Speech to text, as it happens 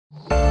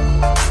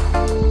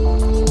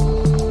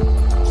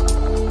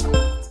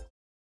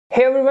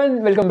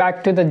everyone, welcome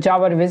back to the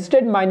Java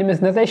Revisited. My name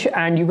is Nitesh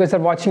and you guys are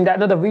watching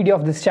another video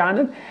of this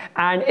channel.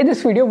 And in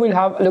this video we'll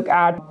have a look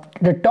at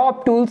the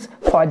top tools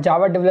for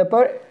Java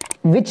developer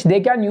which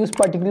they can use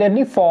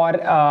particularly for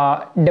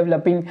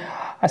developing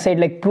say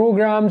like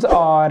programs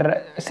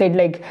or say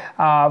like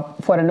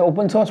for an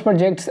open source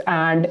projects,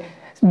 and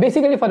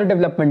basically for the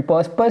development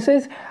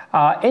purposes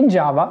in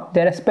Java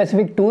there are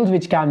specific tools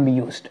which can be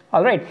used.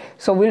 Alright,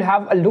 so we'll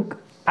have a look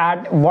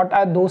at what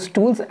are those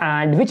tools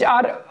and which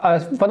are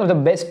one of the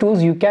best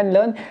tools you can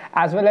learn,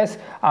 as well as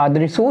the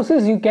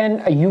resources you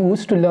can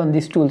use to learn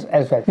these tools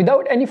as well.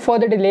 Without any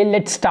further delay,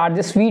 let's start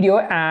this video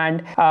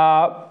and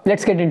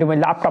let's get into my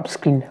laptop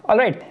screen. All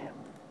right,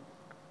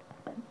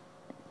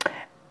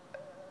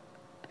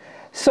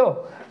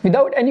 so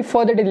without any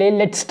further delay,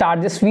 let's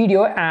start this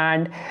video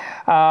and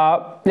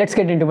let's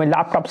get into my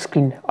laptop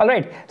screen. All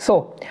right,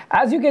 so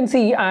as you can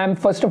see, I am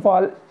first of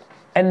all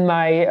in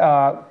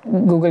my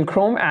Google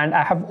Chrome and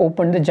I have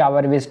opened the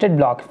Java Revisited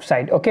blog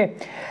site. Okay,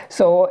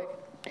 so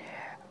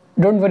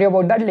don't worry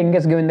about that, link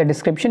is given in the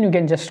description. You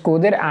can just go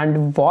there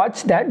and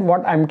watch that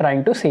what I'm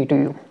trying to say to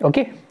you.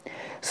 Okay,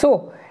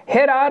 so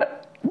here are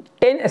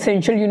 10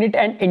 essential unit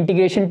and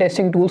integration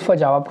testing tools for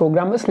Java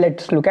programmers.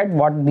 Let's look at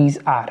what these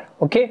are.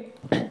 Okay,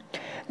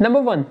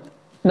 number one,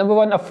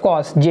 of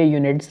course,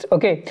 JUnits.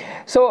 Okay,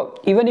 so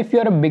even if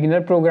you're a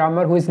beginner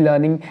programmer who is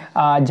learning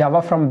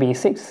Java from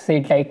basics,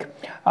 say like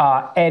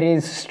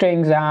arrays,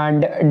 strings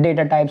and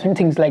data types and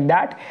things like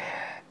that,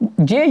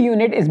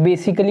 JUnit is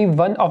basically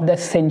one of the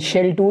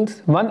essential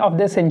tools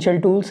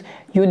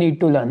you need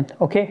to learn.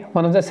 Okay,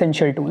 one of the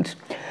essential tools.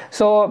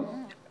 So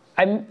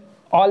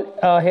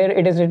here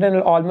it is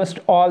written almost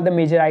all the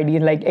major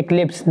IDEs like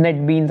Eclipse,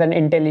 NetBeans and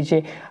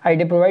IntelliJ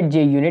IDEA provide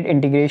JUnit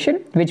integration,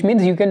 which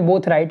means you can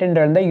both write and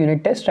run the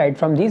unit test right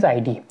from these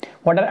IDE.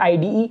 What are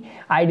IDE?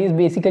 IDE is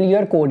basically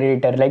your code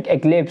editor like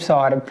Eclipse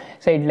or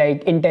say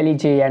like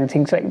IntelliJ and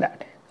things like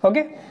that.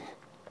 Okay,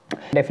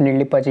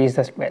 definitely purchase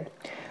as well.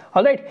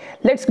 Alright,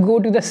 let's go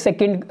to the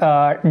second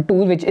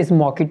tool, which is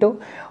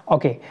Mockito.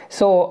 Okay,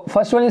 so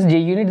first one is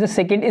JUnit, the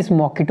second is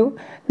Mockito.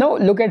 Now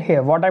look at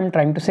here what I'm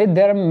trying to say.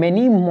 There are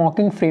many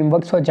mocking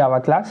frameworks for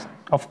Java class,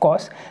 of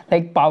course,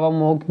 like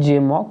PowerMock,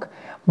 JMock,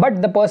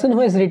 but the person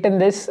who has written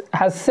this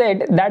has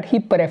said that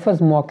he prefers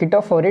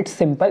Mockito for its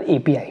simple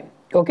API.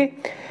 Okay,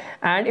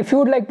 and if you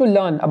would like to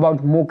learn about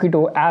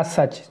Mockito as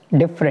such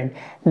different,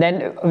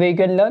 then where you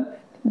can learn,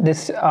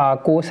 this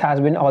course has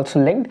been also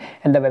linked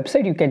in the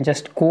website. You can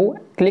just go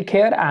click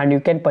here and you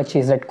can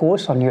purchase that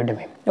course on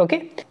Udemy.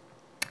 Okay,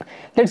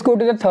 let's go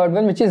to the third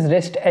one, which is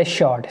Rest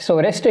Assured. So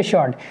Rest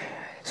Assured,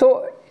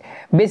 so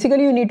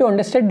basically you need to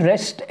understand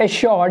Rest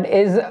Assured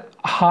is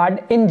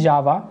hard in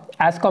Java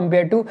as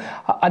compared to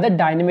other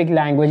dynamic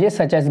languages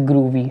such as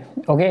Groovy.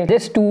 Okay,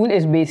 this tool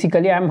is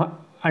basically, I'm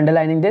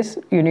underlining this,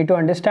 you need to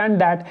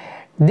understand that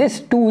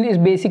this tool is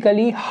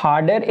basically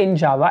harder in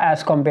Java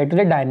as compared to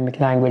the dynamic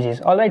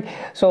languages. All right,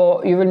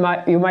 so you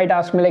might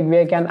ask me like,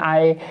 where can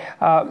I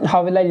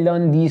how will I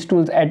learn these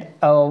tools at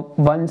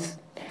once?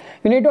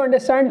 You need to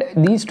understand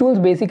these tools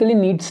basically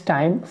needs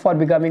time for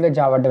becoming a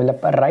Java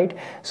developer, right?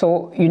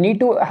 So you need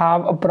to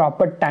have a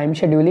proper time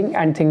scheduling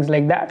and things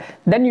like that.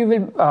 Then you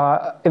will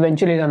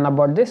eventually learn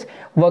about this,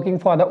 working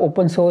for the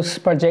open source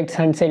projects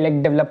and say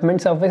like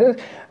development services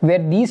where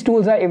these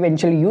tools are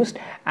eventually used,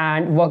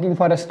 and working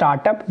for a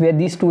startup where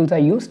these tools are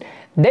used.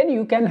 Then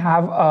you can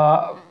have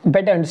a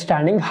better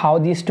understanding how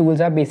these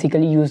tools are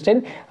basically used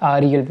in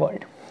real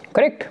world.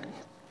 Correct?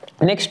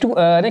 Next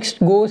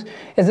goes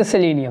is the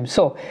Selenium.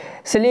 So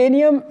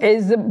Selenium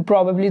is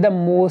probably the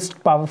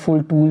most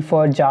powerful tool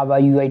for Java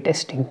UI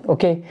testing.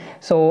 Okay,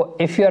 so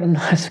if you are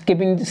not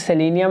skipping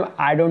Selenium,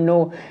 I don't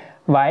know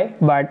why,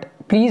 but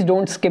please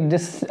don't skip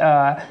this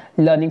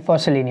learning for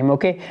Selenium.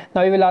 Okay,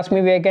 now you will ask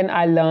me, where can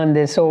I learn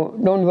this? So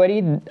don't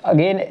worry,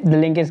 again the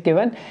link is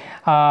given.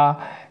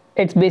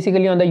 It's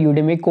basically on the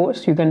Udemy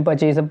course. You can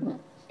purchase an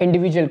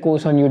individual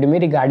course on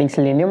Udemy regarding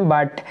Selenium,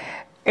 but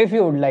if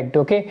you would like to,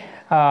 okay,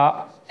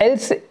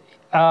 else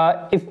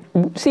if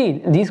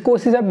see, these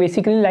courses are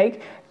basically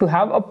like to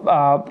have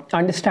a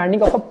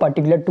understanding of a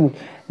particular tool.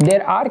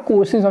 There are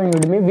courses on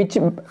Udemy which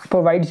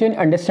provides you an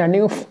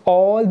understanding of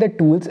all the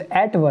tools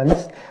at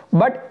once,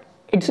 but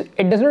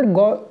it does not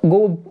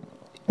go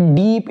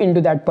deep into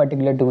that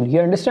particular tool.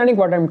 You're understanding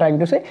what I'm trying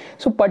to say?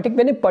 So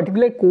when a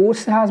particular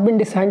course has been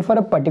designed for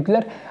a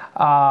particular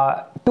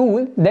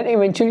tool, then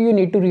eventually you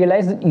need to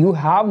realize that you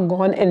have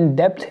gone in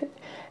depth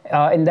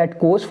in that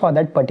course for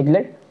that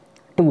particular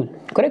tool.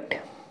 Correct?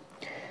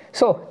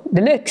 So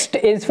the next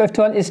is fifth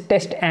one is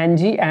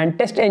TestNG, and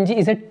TestNG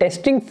is a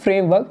testing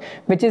framework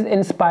which is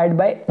inspired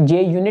by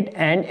JUnit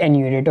and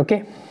NUnit.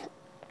 Okay,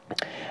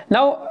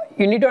 now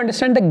you need to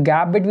understand the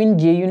gap between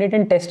JUnit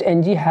and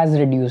TestNG has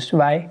reduced.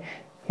 Why?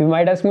 You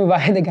might ask me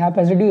why the gap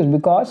has reduced.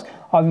 Because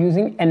of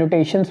using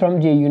annotations from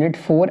JUnit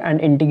 4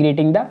 and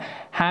integrating the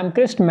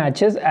Hamcrest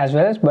matches as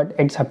well as, but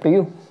it's up to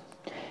you.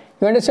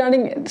 You're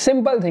understanding?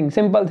 Simple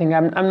thing.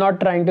 I'm not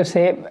trying to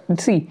say,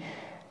 see,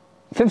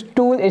 fifth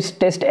tool is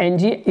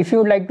TestNG. If you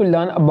would like to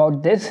learn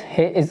about this,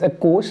 here is a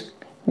course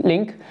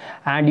link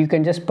and you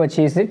can just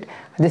purchase it.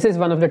 This is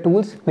one of the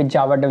tools which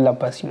Java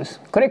developers use.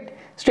 Correct?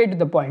 Straight to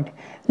the point.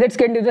 Let's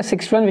get into the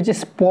sixth one, which is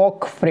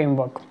Spoke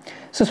framework.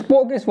 So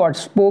Spoke is what?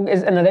 Spoke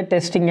is another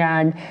testing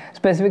and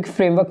specific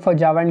framework for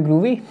Java and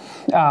Groovy.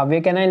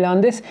 Where can I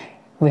learn this?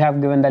 We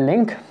have given the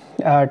link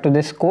to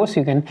this course.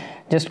 You can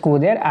just go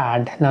there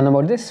and learn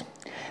about this.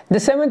 The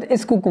seventh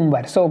is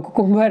Cucumber. So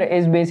Cucumber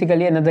is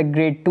basically another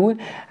great tool,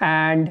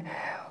 and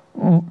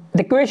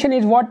the question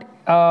is what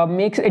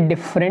makes it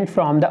different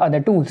from the other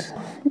tools.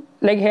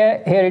 Like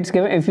here it's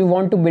given, if you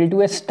want to build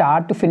to a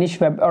start to finish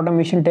web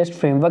automation test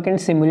framework and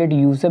simulate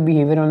user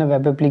behavior on a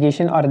web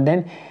application, or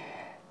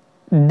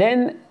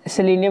then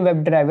Selenium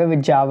WebDriver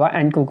with Java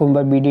and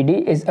Cucumber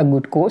BDD is a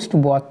good course to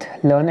both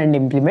learn and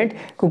implement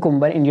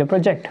Cucumber in your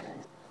project.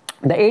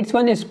 The eighth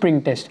one is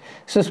Spring Test.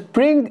 So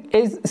Spring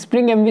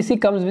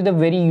MVC comes with a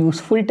very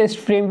useful test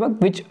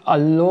framework which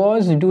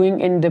allows doing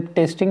in-depth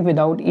testing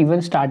without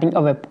even starting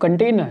a web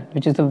container,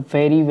 which is a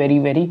very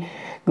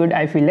good,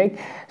 I feel like.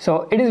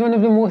 So it is one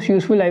of the most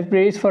useful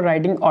libraries for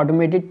writing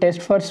automated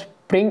tests for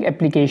Spring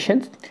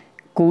applications.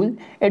 Cool.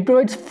 It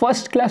provides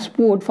first-class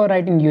support for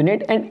writing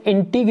unit and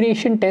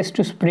integration tests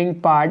to Spring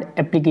part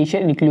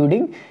application,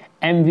 including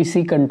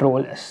MVC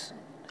controllers.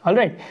 All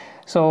right.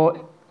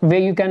 So where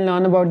you can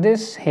learn about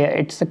this, here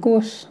it's the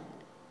course.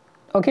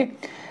 Okay,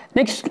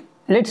 next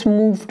let's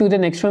move to the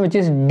next one, which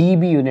is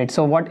DB unit.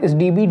 So what is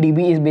DB?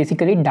 DB is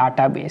basically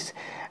database,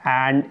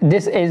 and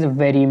this is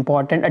very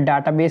important. A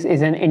database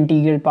is an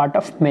integral part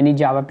of many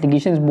Java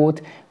applications,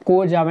 both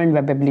core Java and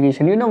web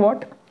application. You know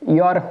what,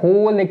 your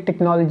whole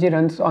technology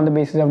runs on the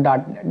basis of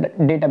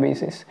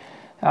databases,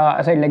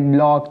 aside like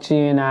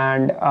blockchain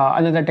and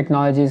another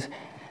technologies.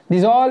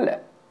 These all,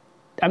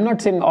 I'm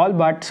not saying all,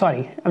 but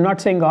I'm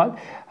not saying all.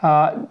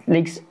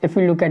 Like if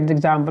we look at the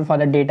example for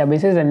the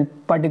databases, and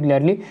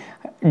particularly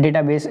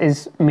database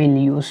is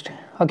mainly used.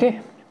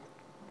 Okay,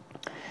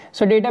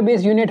 so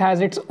database unit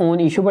has its own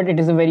issue, but it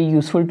is a very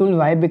useful tool.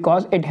 Why?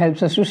 Because it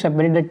helps us to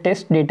separate the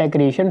test data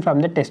creation from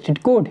the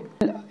tested code.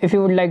 If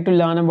you would like to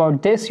learn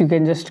about this, you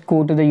can just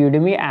go to the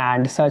Udemy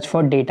and search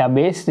for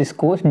database, this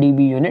course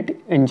DB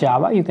unit in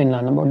Java. You can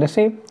learn about the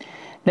same.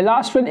 The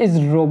last one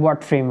is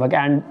robot framework,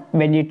 and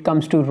when it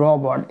comes to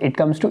robot, it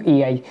comes to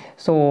AI.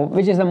 So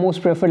which is the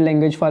most preferred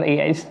language for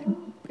AI?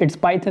 It's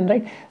Python,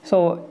 right?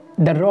 So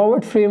the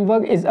robot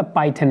framework is a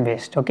Python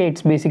based. Okay,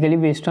 it's basically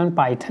based on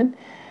Python,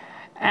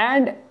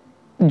 and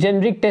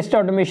generic test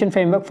automation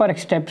framework for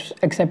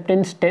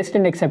acceptance test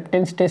and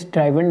acceptance test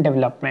driven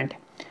development.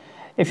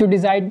 If you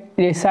decide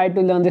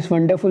to learn this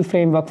wonderful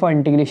framework for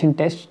integration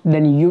tests,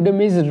 then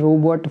Udemy's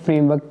robot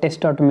framework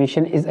test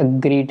automation is a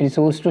great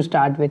resource to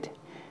start with.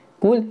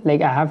 Cool. Like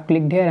I have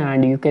clicked here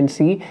and you can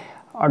see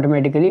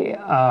automatically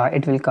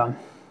it will come.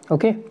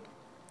 Okay,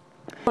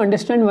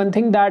 understand one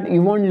thing, that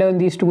you won't learn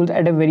these tools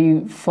at a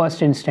very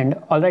first instant.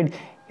 All right,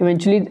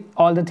 eventually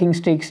all the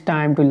things takes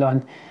time to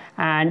learn,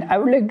 and I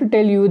would like to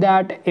tell you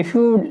that if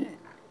you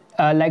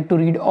like to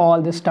read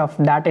all the stuff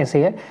that is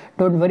here,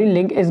 don't worry,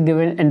 link is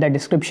given in the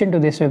description to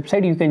this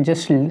website. You can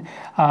just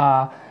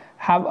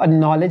have a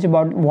knowledge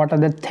about what are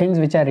the things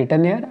which are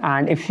written here,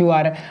 and if you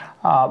are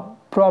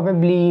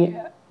probably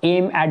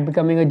aim at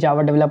becoming a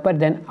Java developer,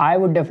 then I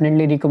would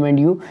definitely recommend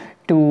you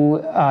to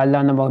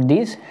learn about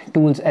these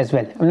tools as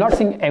well. I'm not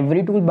saying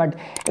every tool, but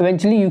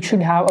eventually you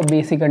should have a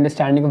basic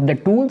understanding of the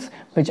tools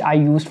which I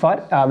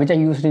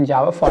used in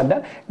Java for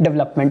the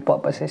development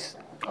purposes.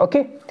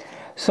 Okay,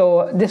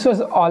 so this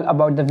was all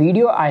about the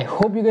video. I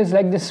hope you guys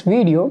like this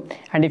video,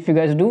 and if you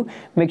guys do,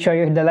 make sure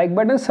you hit the like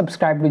button,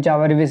 subscribe to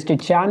Java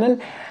Revisited channel,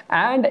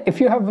 and if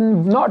you have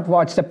not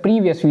watched the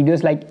previous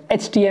videos like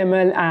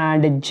HTML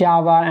and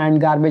Java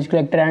and garbage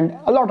collector and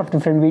a lot of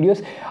different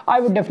videos, I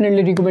would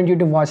definitely recommend you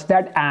to watch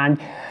that, and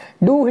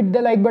do hit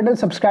the like button,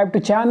 subscribe to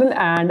channel,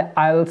 and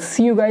I'll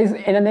see you guys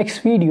in the next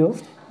video.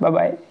 Bye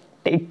bye,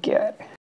 take care.